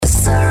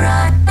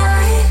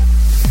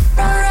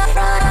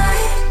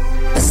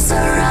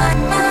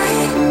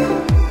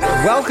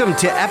Welcome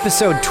to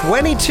episode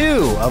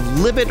 22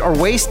 of Live It or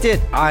Waste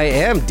It. I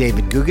am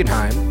David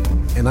Guggenheim.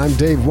 And I'm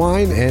Dave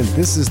Wine, and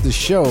this is the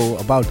show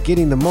about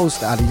getting the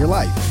most out of your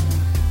life.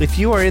 If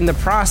you are in the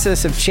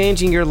process of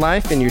changing your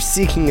life and you're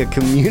seeking a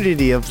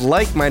community of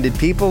like-minded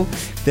people,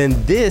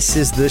 then this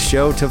is the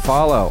show to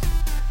follow.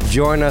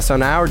 Join us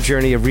on our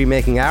journey of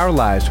remaking our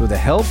lives with the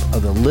help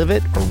of the Live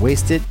It or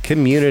Waste It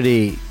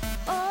community.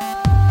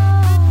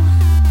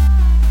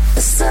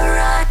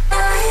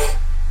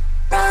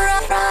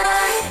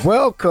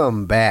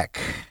 Welcome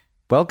back.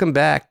 Welcome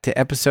back to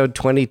episode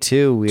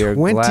 22. We are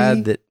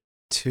glad that...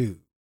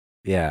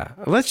 Yeah.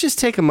 Let's just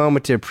take a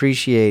moment to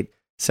appreciate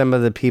some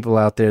of the people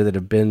out there that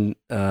have been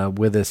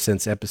with us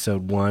since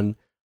episode 1.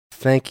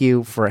 Thank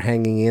you for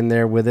hanging in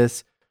there with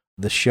us.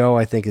 The show,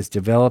 I think, is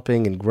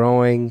developing and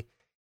growing,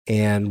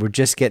 and we're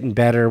just getting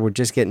better. We're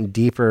just getting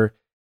deeper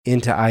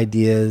into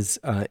ideas,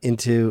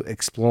 into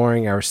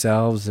exploring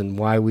ourselves and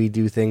why we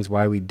do things,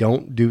 why we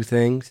don't do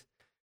things,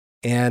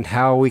 and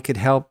how we could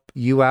help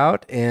you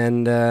out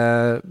and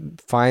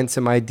find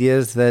some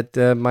ideas that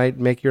might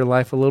make your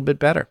life a little bit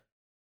better,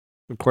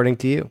 according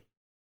to you.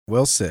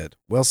 Well said.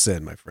 Well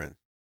said, my friend.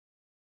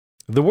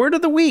 The word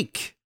of the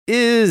week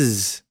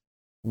is...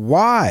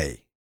 Why?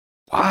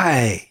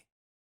 Why?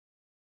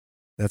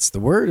 That's the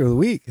word of the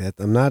week.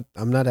 I'm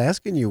not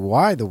asking you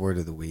why the word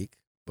of the week,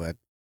 but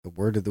the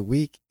word of the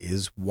week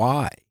is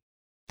why.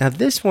 Now,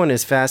 this one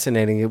is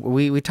fascinating.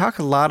 We talk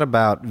a lot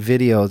about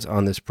videos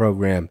on this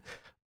program,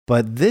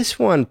 but this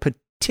one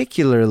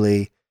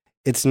particularly,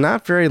 it's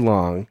not very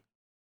long,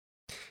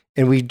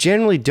 and we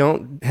generally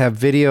don't have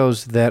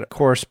videos that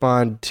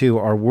correspond to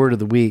our word of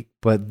the week,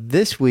 but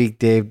this week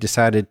Dave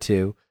decided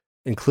to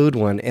include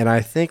one, and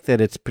I think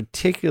that it's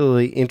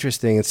particularly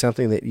interesting and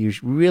something that you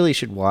really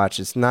should watch.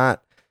 It's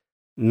not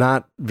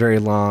very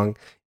long.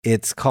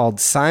 It's called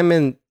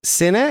Simon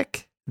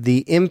Sinek,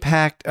 The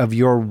Impact of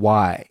Your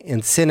Why,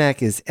 and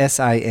Sinek is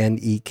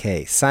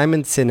S-I-N-E-K.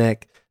 Simon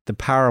Sinek, The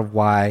Power of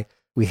Why.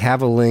 We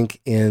have a link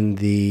in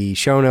the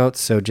show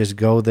notes, so just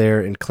go there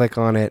and click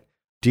on it.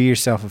 Do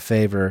yourself a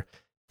favor.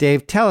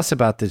 Dave, tell us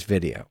about this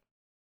video.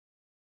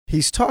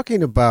 He's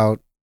talking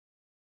about,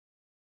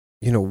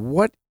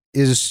 what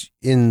is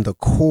in the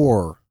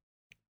core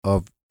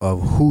of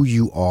who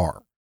you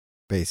are,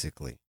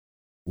 basically.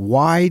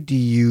 Why do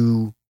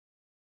you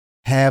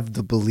have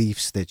the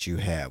beliefs that you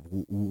have?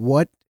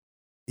 What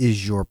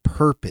is your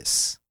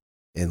purpose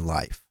in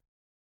life?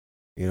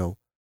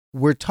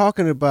 We're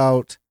talking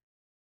about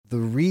the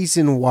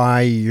reason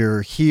why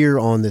you're here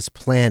on this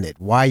planet,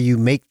 why you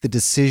make the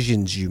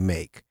decisions you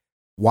make,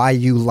 why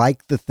you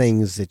like the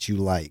things that you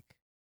like.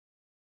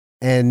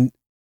 And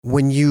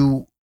when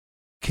you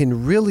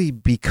can really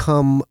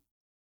become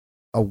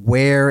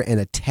aware and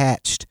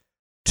attached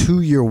to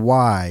your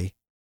why,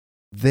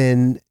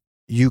 then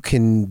you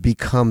can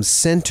become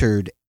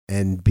centered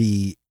and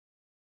be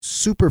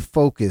super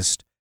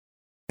focused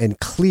and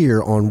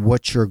clear on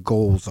what your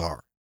goals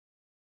are.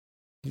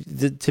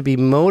 To be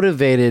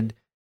motivated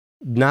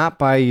not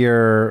by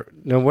your...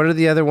 what are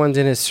the other ones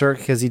in his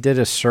circle? Because he did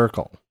a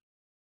circle.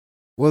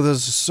 Well,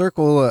 there's a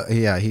circle.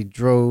 He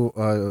drew...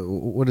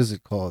 what is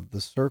it called? The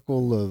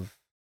circle of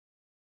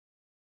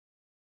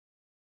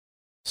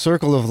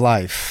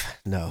life.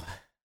 No.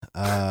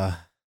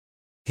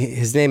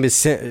 His name is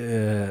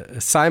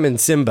Simon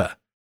Simba.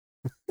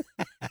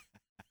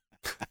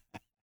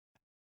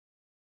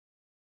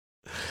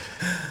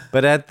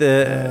 But at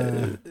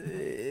the...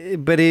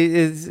 but it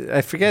is,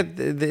 I forget,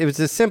 it was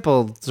a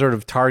simple sort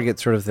of target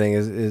sort of thing.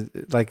 Is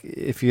like,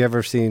 if you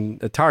ever seen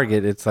a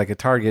target, it's like a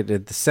target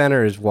at the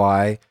center is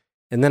why,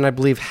 and then I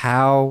believe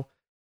how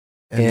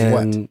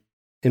and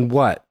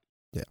what.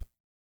 Yeah.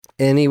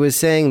 And he was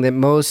saying that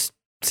most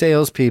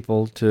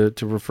salespeople, to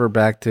refer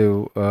back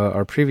to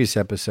our previous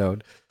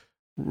episode,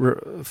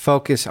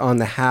 focus on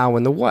the how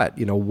and the what,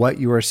 what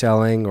you are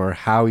selling or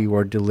how you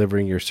are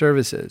delivering your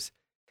services.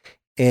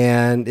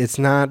 And it's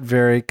not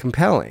very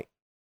compelling.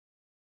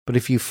 But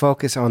if you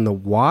focus on the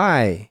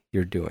why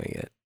you're doing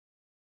it.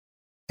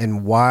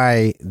 And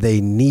why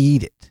they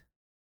need it.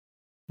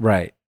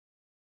 Right.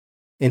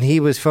 And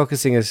he was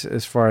focusing,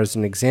 as far as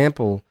an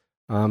example,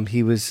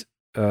 he was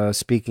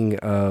speaking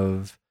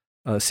of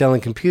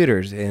selling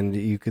computers. And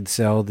you could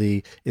sell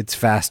it's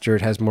faster,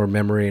 it has more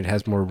memory, it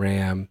has more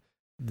RAM,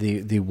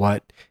 the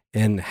what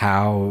and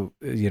how,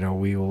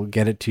 we will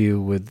get it to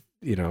you with,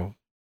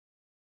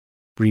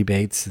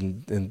 rebates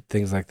and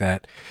things like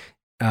that.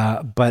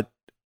 But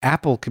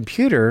Apple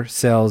Computer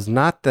sells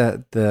not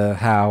the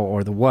how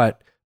or the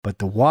what, but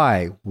the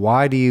why.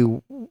 Why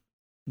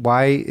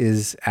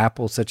is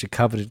Apple such a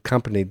coveted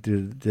company?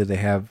 Do they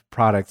have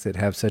products that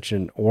have such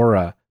an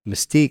aura,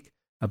 mystique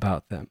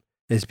about them?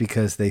 It's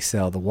because they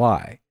sell the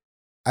why.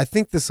 I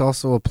think this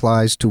also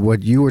applies to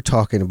what you were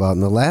talking about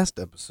in the last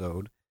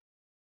episode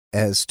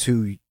as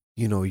to,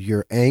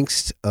 your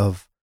angst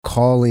of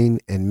calling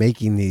and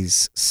making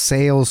these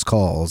sales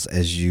calls,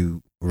 as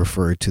you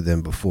referred to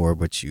them before,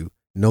 but you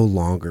no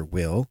longer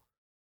will.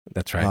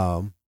 That's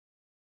right.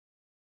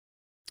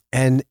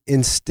 And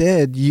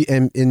instead,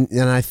 and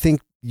I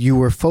think you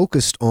were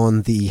focused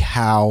on the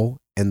how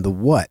and the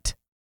what.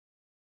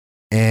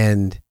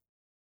 And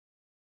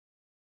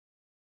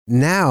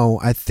now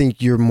I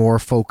think you're more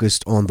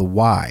focused on the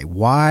why.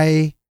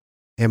 Why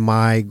am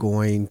I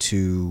going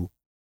to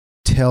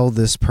tell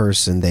this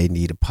person they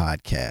need a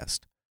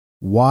podcast?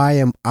 Why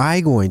am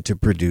I going to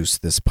produce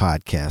this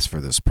podcast for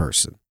this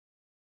person?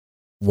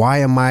 Why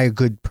am I a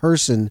good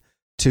person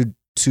to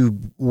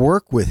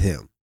work with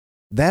him?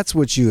 That's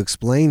what you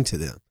explain to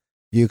them.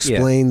 You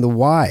explain the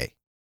why.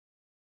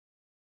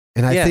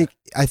 And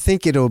I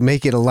think it'll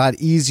make it a lot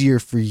easier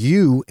for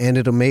you, and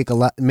it'll make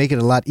it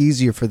a lot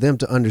easier for them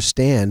to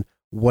understand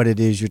what it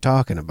is you're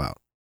talking about.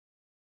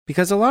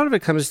 Because a lot of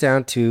it comes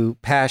down to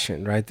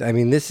passion, right? I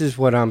mean, this is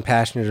what I'm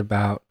passionate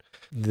about,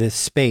 this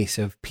space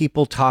of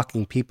people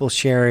talking, people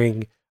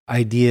sharing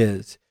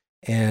ideas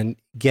and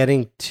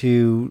getting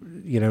to,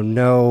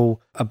 know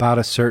about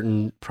a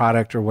certain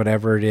product or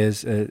whatever it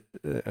is.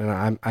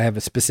 I have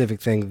a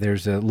specific thing.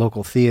 There's a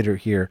local theater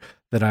here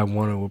that I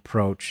want to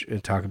approach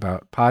and talk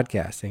about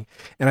podcasting.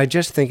 And I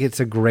just think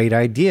it's a great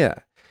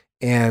idea.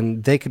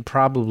 And they could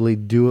probably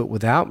do it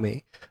without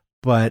me.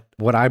 But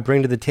what I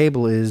bring to the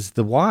table is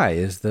the why,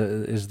 is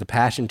the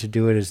passion to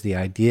do it, is the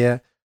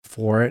idea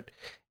for it.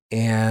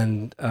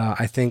 And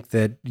I think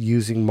that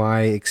using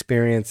my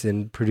experience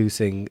in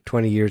producing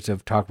 20 years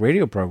of talk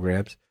radio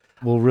programs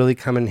will really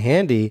come in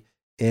handy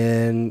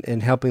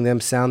in helping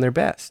them sound their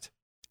best.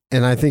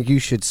 And I think you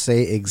should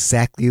say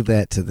exactly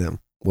that to them,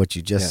 what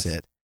you just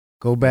said.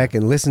 Go back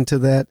and listen to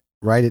that,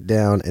 write it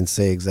down, and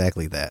say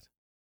exactly that.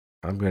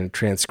 I'm going to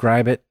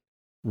transcribe it,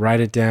 write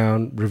it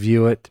down,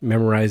 review it,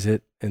 memorize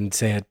it, and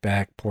say it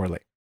back poorly.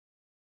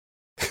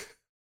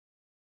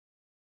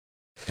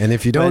 And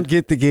if you don't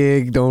get the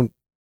gig, don't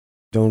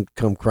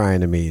come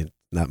crying to me. It's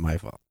not my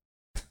fault.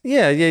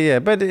 Yeah.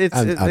 But it's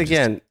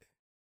again,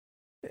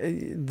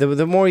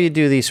 the more you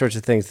do these sorts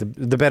of things,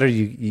 the better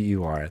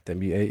you are at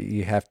them.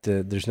 You have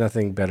to. There's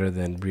nothing better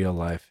than real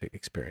life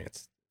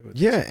experience.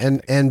 Yeah,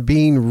 and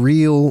being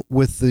real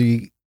with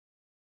the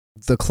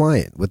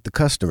client, with the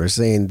customer,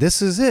 saying,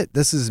 "This is it.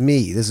 This is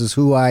me. This is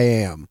who I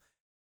am."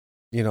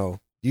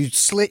 You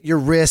slit your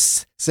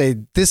wrists, say,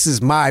 "This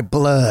is my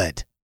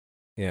blood."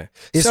 Yeah,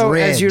 it's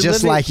red,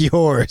 just like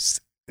yours.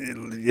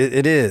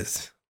 It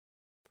is.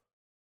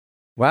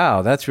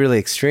 Wow, that's really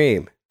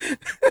extreme.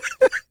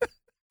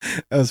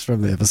 That was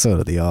from the episode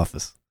of The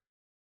Office.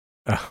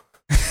 Oh,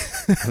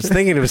 I was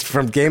thinking it was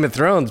from Game of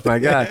Thrones. My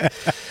God,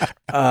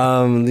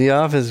 The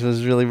Office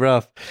was really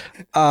rough.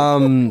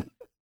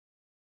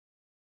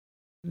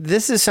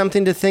 This is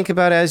something to think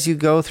about as you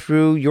go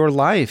through your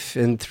life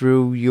and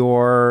through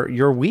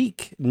your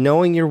week,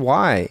 knowing your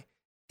why.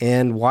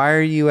 And why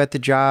are you at the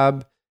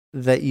job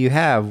that you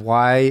have?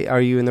 Why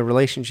are you in the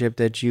relationship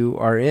that you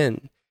are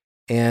in?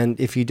 And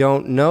if you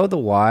don't know the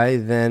why,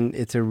 then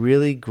it's a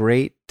really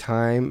great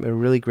time, a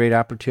really great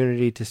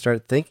opportunity to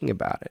start thinking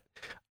about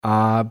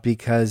it,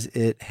 because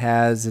it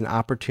has an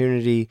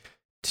opportunity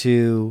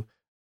to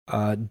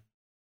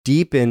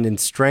deepen and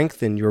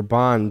strengthen your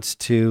bonds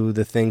to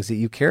the things that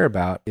you care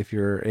about if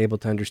you're able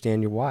to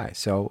understand your why.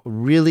 So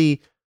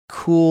really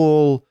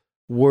cool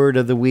word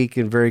of the week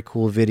and very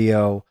cool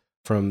video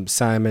from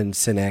Simon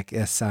Sinek,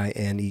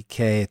 Sinek.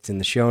 It's in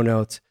the show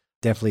notes.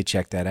 Definitely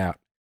check that out.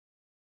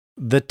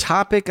 The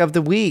topic of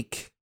the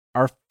week,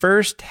 our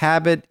first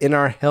habit in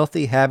our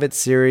Healthy Habits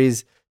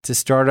series to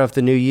start off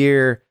the new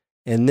year.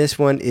 And this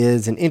one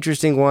is an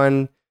interesting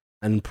one,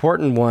 an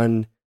important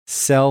one,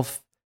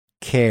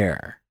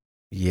 self-care.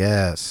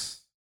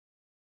 Yes.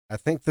 I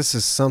think this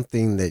is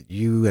something that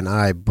you and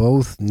I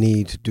both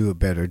need to do a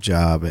better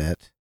job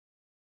at.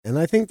 And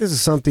I think this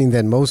is something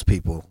that most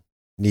people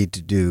need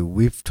to do.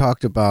 We've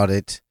talked about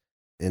it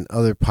in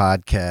other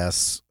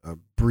podcasts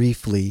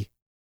briefly,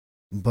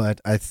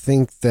 but I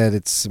think that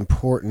it's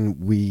important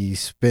we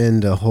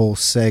spend a whole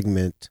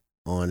segment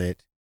on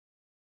it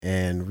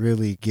and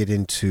really get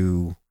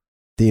into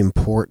the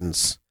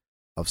importance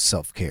of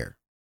self-care.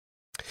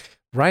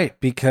 Right,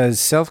 because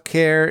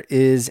self-care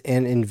is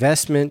an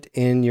investment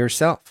in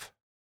yourself.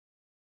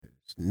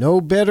 There's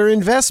no better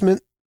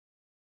investment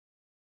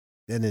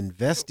than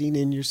investing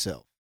in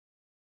yourself.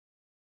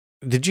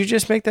 Did you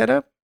just make that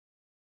up?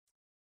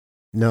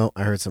 No,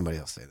 I heard somebody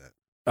else say that.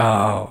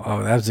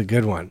 Oh, that was a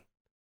good one.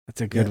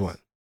 That's a good one.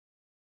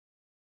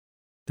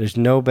 There's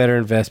no better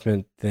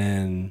investment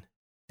than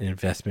an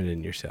investment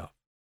in yourself.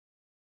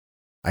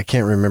 I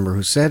can't remember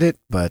who said it,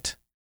 but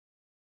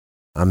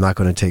I'm not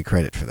going to take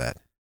credit for that.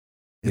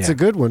 It's a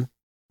good one.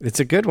 It's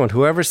a good one.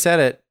 Whoever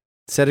said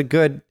it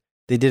good.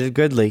 They did it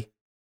goodly.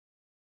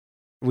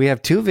 We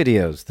have 2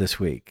 videos this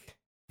week.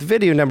 The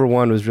video number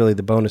 1 was really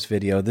the bonus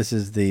video. This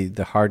is the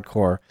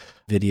hardcore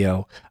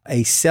video.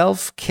 A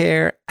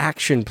self-care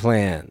action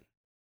plan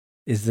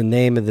is the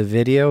name of the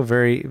video.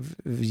 Very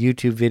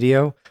YouTube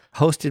video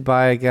hosted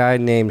by a guy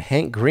named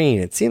Hank Green.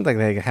 It seemed like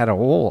they had a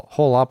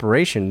whole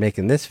operation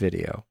making this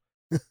video.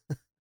 It's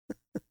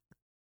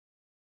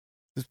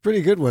a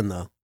pretty good one,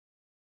 though.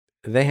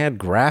 They had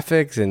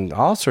graphics and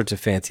all sorts of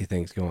fancy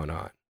things going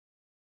on.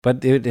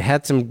 But it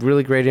had some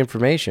really great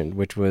information,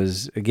 which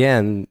was,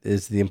 again,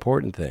 is the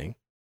important thing.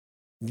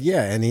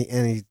 Yeah, and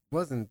he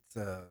wasn't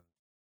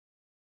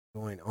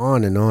going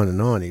on and on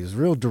and on. He was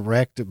real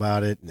direct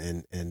about it,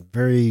 and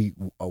very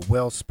a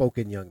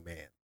well-spoken young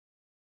man.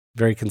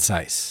 Very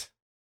concise.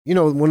 You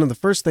know, one of the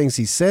first things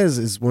he says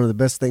is one of the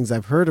best things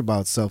I've heard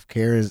about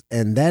self-care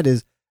and that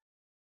is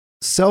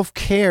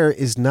self-care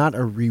is not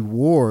a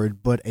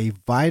reward, but a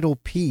vital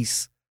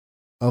piece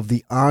of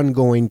the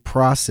ongoing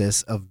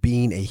process of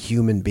being a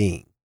human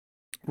being.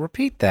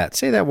 Repeat that.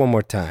 Say that one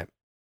more time.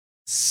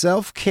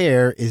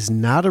 Self-care is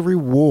not a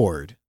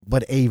reward,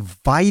 but a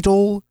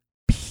vital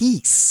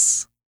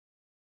piece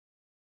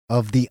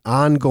of the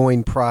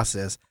ongoing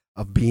process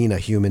of being a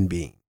human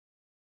being.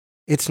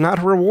 It's not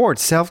a reward.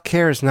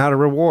 Self-care is not a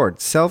reward.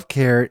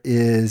 Self-care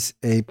is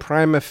a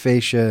prima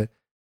facie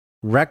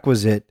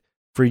requisite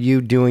for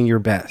you doing your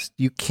best.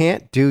 You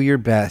can't do your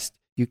best.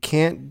 You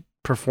can't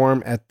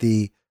perform at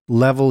the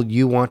level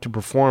you want to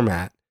perform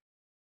at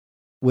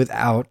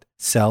without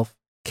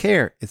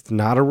self-care. It's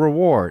not a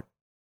reward.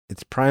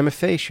 It's prima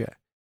facie.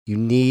 You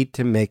need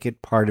to make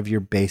it part of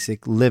your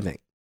basic living.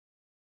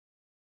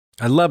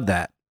 I love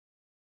that.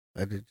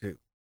 I do too.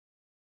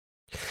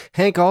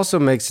 Hank also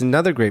makes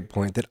another great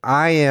point that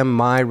I am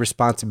my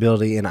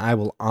responsibility and I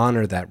will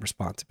honor that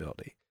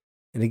responsibility.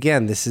 And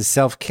again, this is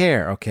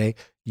self-care, okay?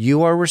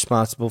 You are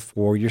responsible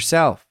for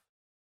yourself.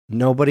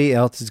 Nobody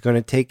else is going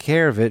to take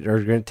care of it or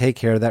going to take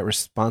care of that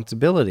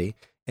responsibility.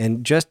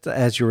 And just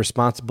as you're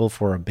responsible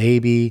for a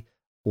baby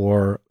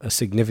or a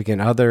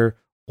significant other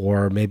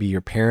or maybe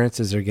your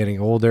parents as they're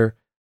getting older,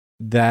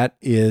 that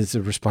is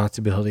a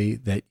responsibility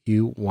that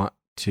you want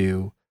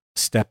to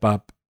step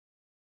up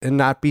and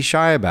not be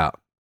shy about.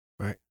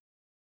 Right.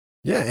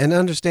 Yeah, and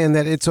understand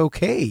that it's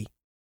okay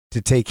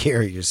to take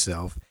care of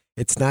yourself.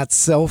 It's not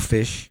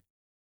selfish.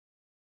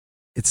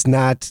 It's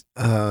not,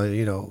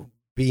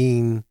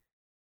 being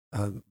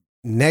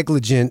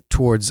negligent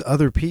towards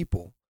other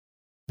people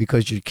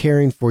because you're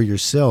caring for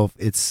yourself.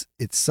 It's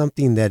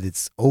something that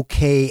it's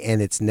okay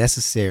and it's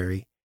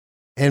necessary.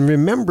 And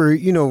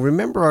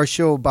remember our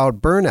show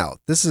about burnout.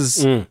 This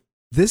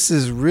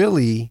is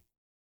really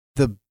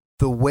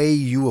the way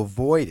you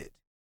avoid it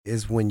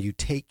is when you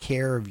take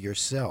care of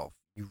yourself.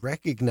 You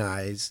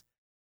recognize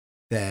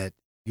that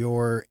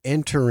you're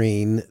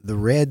entering the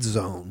red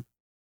zone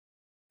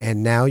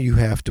and now you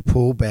have to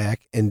pull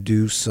back and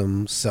do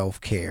some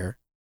self-care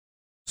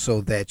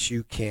so that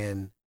you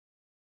can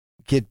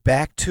get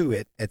back to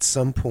it at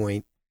some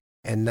point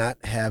and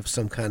not have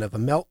some kind of a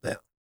meltdown.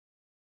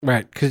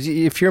 Right, because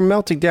if you're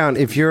melting down,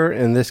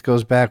 and this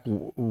goes back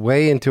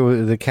way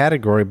into the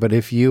category, but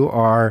if you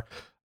are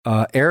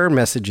error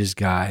messages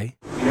guy.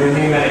 You know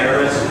anything about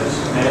error messages?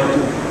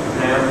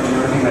 Ma'am, you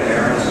know anything about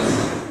error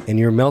messages? And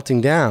you're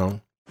melting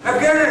down. I've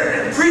got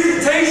a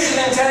presentation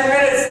in 10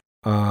 minutes.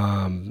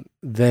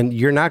 Then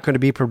you're not going to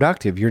be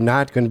productive. You're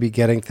not going to be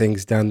getting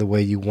things done the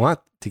way you want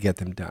to get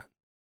them done.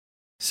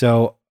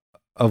 So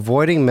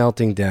avoiding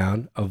melting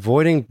down,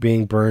 avoiding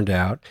being burned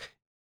out,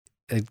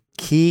 a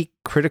key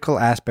critical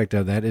aspect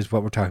of that is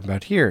what we're talking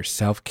about here,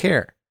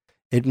 self-care.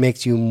 It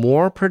makes you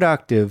more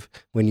productive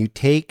when you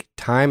take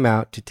time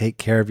out to take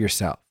care of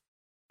yourself.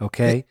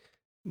 Okay?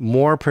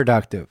 More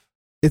productive.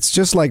 It's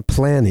just like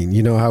planning.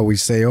 You know how we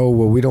say, oh,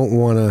 well, we don't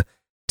want to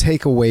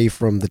take away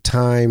from the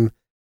time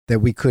that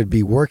we could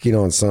be working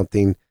on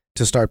something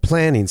to start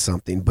planning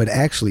something. But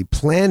actually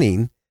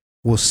planning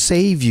will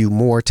save you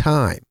more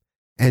time.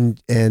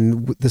 And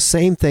the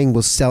same thing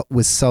with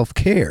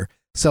self-care.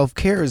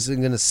 Self-care is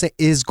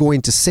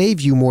going to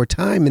save you more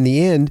time in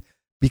the end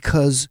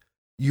because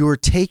you're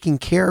taking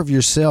care of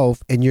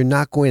yourself and you're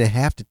not going to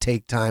have to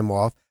take time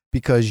off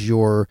because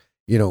you're,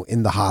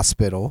 in the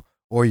hospital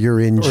or you're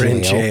in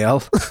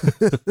jail.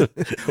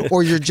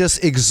 Or you're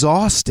just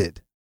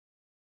exhausted.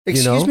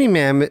 Excuse me,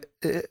 ma'am.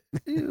 Do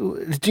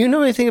you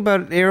know anything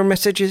about error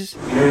messages? You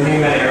know anything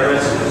about error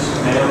messages?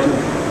 Ma'am,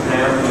 you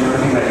know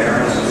anything about error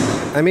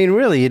messages? I mean,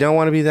 really, you don't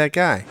want to be that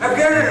guy. I've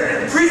got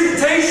a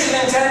presentation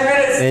in 10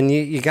 minutes. And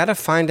you got to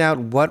find out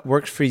what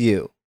works for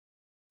you.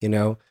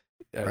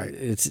 Right.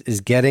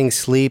 Is getting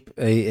sleep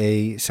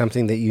a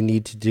something that you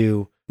need to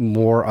do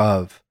more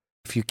of.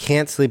 If you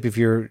can't sleep, if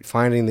you're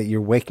finding that you're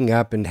waking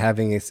up and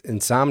having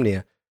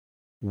insomnia,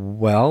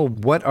 well,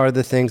 what are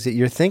the things that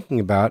you're thinking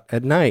about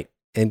at night?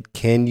 And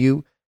can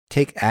you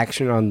take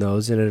action on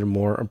those at a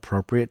more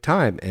appropriate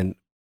time? And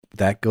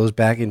that goes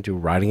back into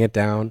writing it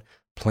down,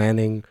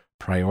 planning,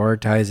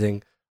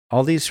 prioritizing,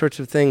 all these sorts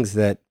of things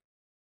that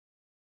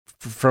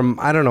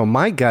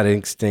my gut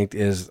instinct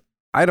is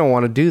I don't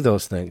want to do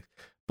those things.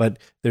 But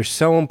they're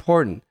so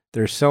important.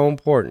 They're so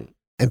important.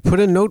 And put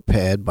a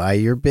notepad by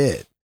your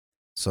bed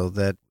so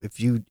that if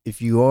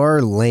you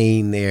are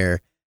laying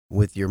there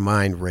with your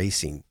mind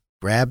racing,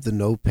 grab the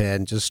notepad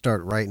and just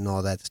start writing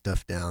all that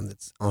stuff down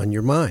that's on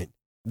your mind.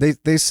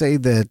 They say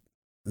that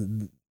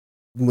when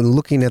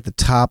looking at the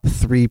top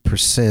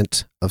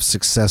 3% of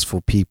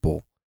successful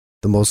people,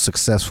 the most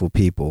successful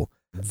people,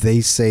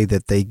 they say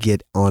that they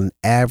get on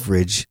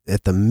average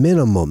at the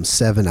minimum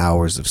 7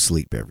 hours of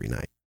sleep every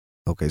night.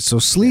 Okay, so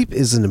sleep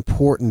is an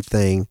important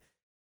thing.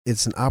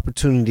 It's an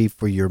opportunity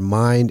for your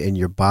mind and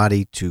your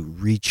body to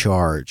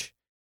recharge.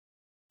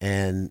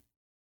 And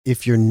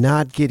if you're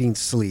not getting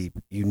sleep,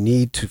 you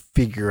need to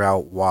figure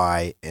out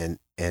why and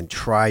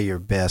try your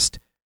best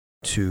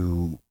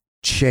to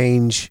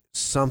change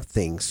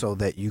something so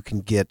that you can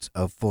get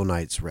a full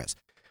night's rest.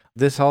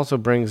 This also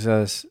brings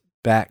us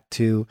back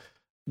to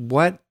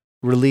what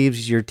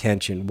relieves your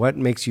tension, what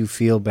makes you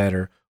feel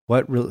better,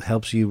 what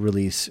helps you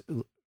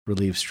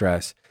relieve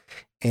stress.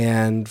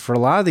 And for a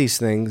lot of these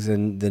things,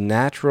 and the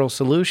natural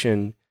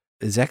solution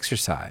is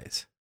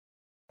exercise.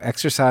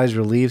 Exercise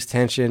relieves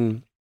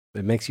tension.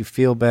 It makes you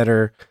feel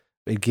better.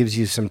 It gives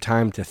you some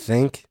time to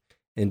think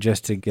and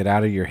just to get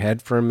out of your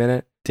head for a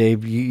minute.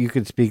 Dave, you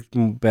could speak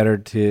better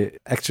to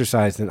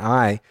exercise than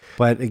I,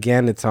 but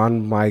again, it's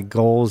on my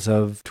goals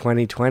of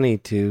 2020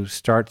 to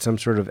start some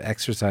sort of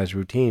exercise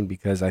routine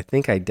because I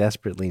think I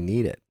desperately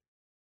need it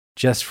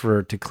just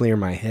to clear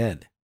my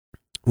head.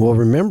 Well,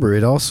 remember,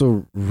 it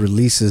also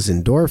releases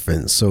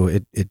endorphins, so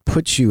it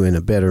puts you in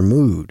a better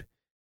mood.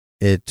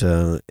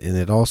 And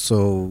it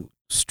also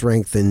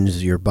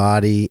strengthens your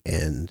body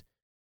and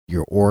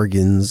your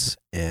organs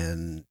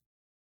and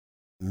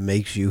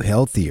makes you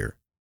healthier.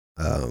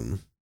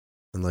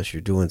 Unless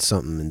you're doing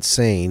something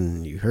insane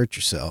and you hurt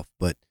yourself.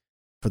 But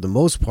for the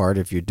most part,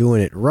 if you're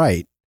doing it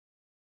right,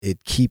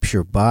 it keeps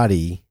your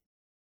body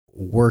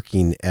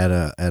working at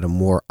a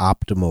more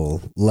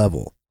optimal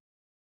level.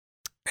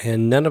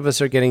 And none of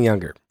us are getting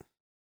younger.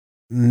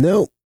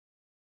 No,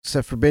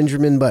 except for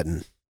Benjamin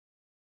Button.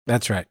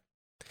 That's right.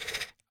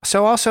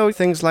 So also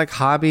things like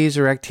hobbies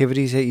or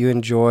activities that you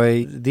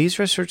enjoy, these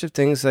are sorts of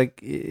things like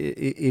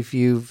if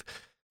you've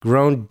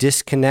grown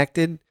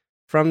disconnected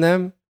from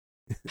them,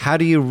 how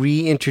do you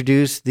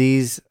reintroduce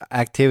these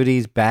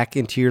activities back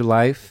into your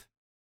life?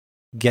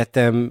 Get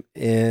them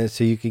in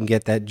so you can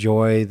get that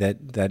joy,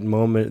 that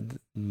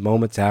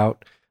moments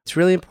out. It's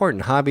really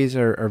important. Hobbies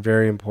are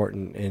very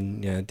important.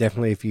 And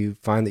definitely if you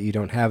find that you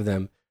don't have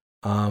them,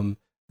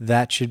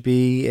 that should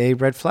be a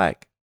red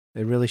flag.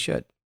 It really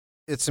should.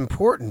 It's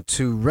important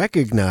to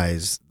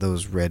recognize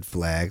those red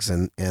flags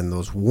and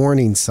those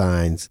warning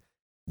signs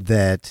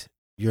that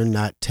you're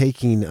not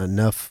taking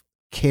enough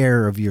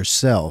care of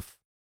yourself.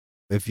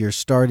 If you're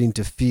starting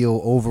to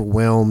feel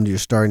overwhelmed, you're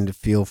starting to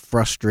feel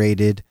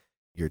frustrated,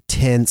 you're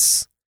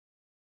tense,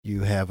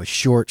 you have a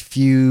short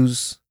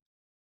fuse.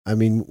 I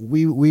mean,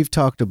 we've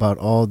talked about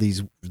all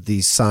these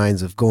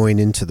signs of going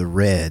into the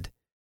red.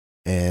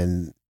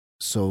 And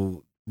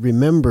so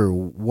remember,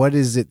 what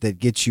is it that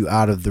gets you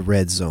out of the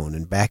red zone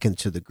and back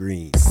into the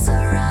green?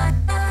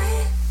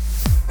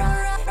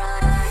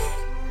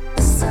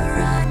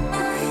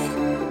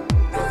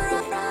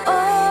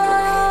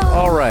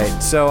 All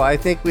right, so I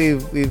think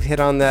we've hit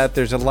on that.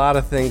 There's a lot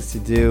of things to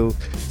do.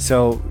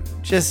 So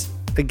just,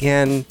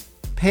 again,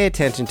 pay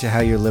attention to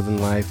how you're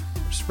living life.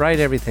 Just write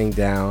everything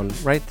down.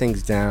 Write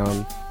things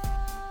down.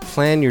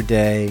 Plan your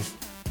day.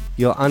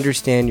 You'll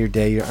understand your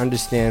day. You'll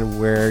understand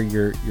where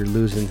you're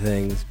losing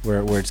things,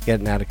 where it's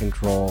getting out of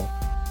control.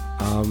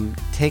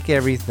 Take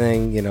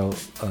everything,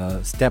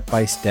 step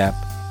by step.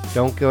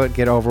 Don't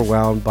get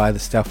overwhelmed by the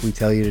stuff we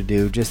tell you to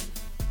do. Just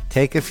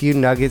take a few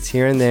nuggets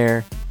here and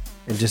there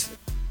and just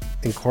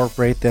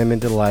incorporate them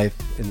into life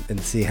and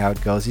see how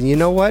it goes. And you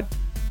know what?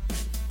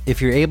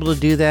 If you're able to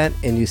do that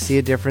and you see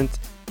a difference,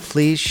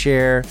 please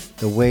share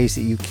the ways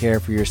that you care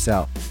for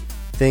yourself,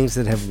 things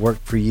that have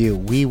worked for you.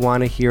 We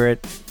want to hear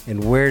it.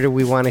 And where do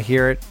we want to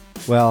hear it?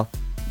 Well,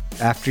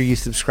 after you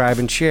subscribe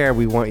and share,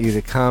 we want you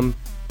to come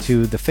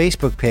to the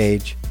Facebook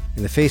page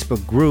and the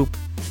Facebook group.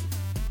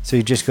 So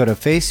you just go to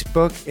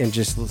Facebook and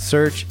just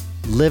search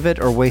Live It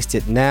or Waste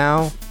It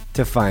Now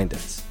to find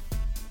us.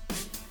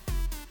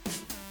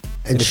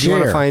 And if share. you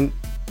want to find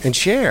and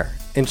share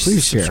and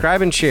please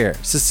subscribe and share.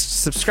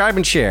 Subscribe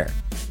and share.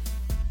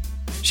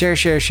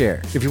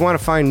 Share. If you want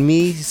to find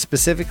me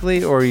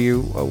specifically, or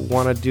you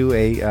want to do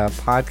a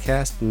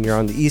podcast and you're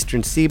on the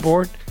Eastern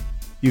Seaboard,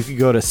 you can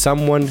go to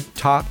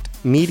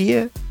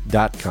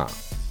someonetalkedmedia.com.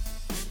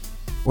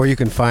 Or you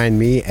can find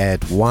me at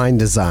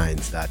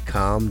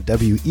winedesigns.com,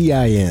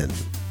 WEIN.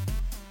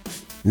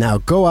 Now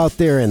go out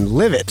there and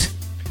live it.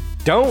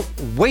 Don't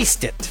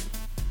waste it.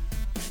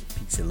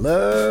 Peace and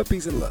love,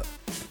 peace and love.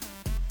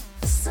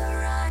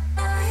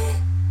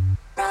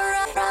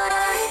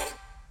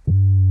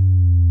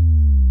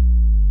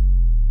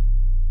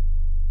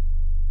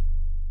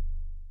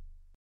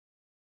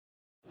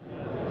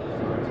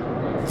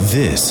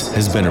 This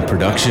has been a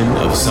production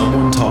of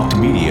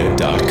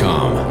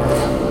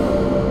SomeoneTalkedMedia.com.